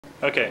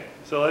Okay,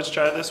 so let's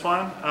try this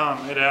one.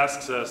 It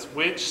asks us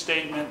which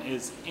statement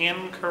is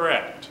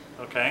incorrect,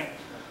 okay?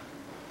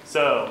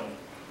 So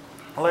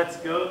let's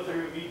go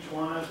through each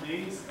one of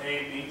these,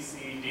 A, B,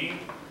 C, D,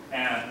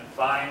 and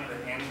find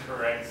the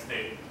incorrect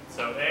statement.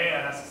 So A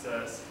asks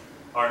us,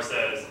 or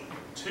says,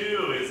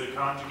 2 is a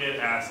conjugate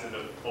acid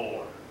of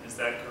 4. Is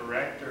that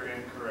correct or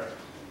incorrect?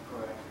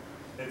 Correct.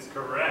 It's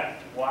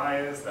correct. Why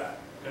is that?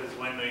 Because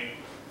when we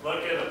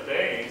look at a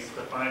base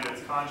to find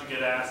its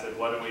conjugate acid,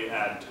 what do we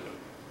add to it?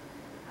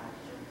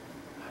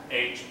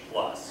 H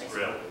plus,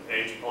 really.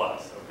 H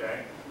plus,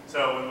 okay?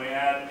 So when we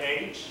add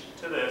H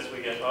to this,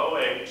 we get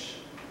OH,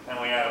 and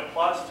we add a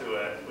plus to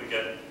it, we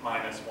get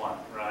 -1,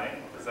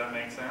 right? Does that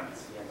make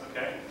sense? Yes.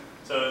 Okay?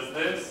 So is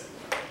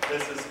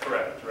this is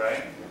correct,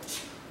 right?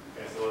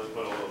 Okay, so let's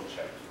put a little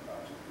check.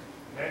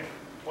 Okay?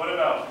 What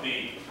about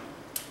B?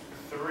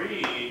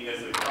 3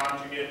 is a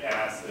conjugate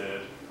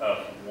acid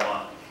of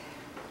 1.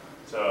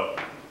 So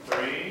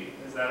 3,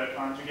 is that a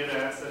conjugate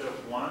acid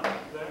of 1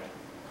 there?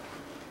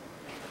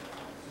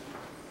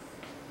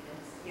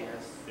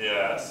 Yes.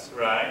 Yes,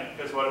 right?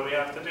 Because what do we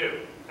have to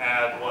do?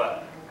 Add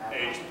what?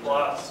 H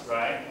plus,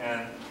 right?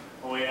 And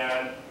when we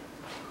add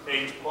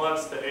H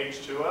plus to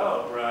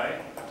H2O,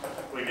 right?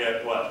 We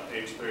get what?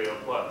 H3O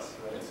plus,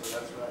 right? So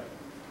that's right.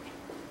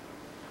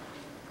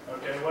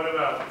 Okay, what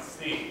about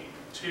C?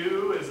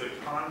 2 is a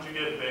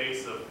conjugate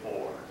base of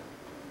 4.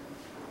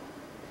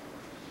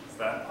 Is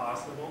that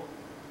possible?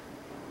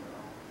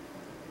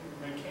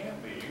 It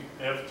can't be.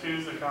 If 2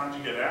 is a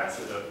conjugate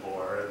acid of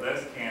 4,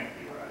 this can't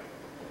be right.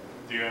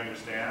 Do you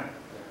understand?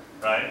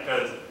 Right?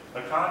 Because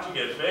a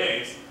conjugate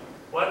base,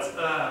 what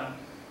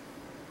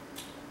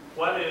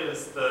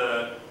is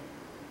the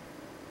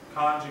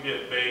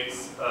conjugate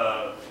base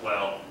of,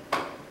 well,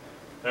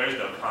 there's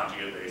no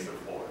conjugate base of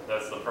 4.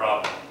 That's the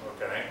problem,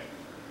 okay?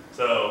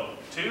 So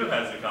 2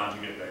 has a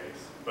conjugate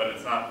base, but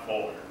it's not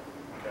 4,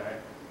 okay?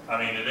 I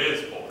mean, it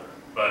is 4,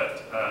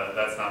 but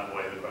that's not the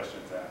way the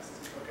question's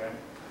asked, okay?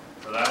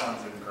 So that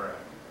one's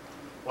incorrect.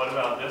 What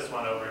about this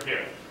one over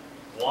here?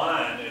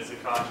 1 is a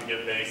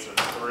conjugate base of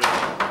 3.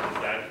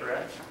 Is that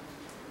correct?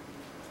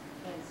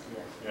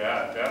 Yes.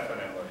 Yeah,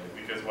 definitely.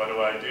 Because what do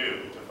I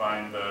do? To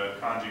find the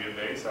conjugate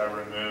base, I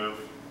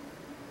remove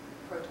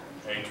Proton.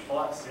 H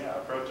plus. Yeah, a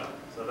proton.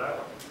 So that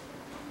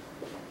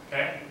one.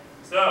 Okay?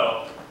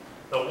 So,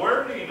 the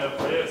wording of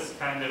this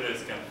kind of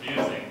is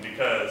confusing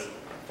because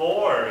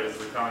 4 is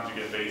the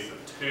conjugate base of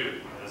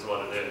 2 is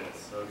what it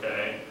is.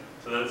 Okay?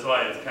 So that's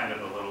why it's kind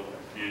of a little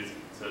confusing.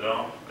 So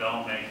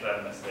don't make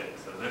that mistake.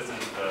 So this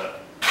is the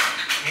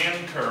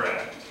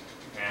incorrect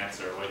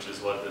answer, which is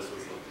what this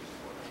was looking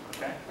for.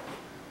 Okay?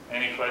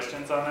 Any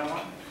questions on that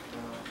one?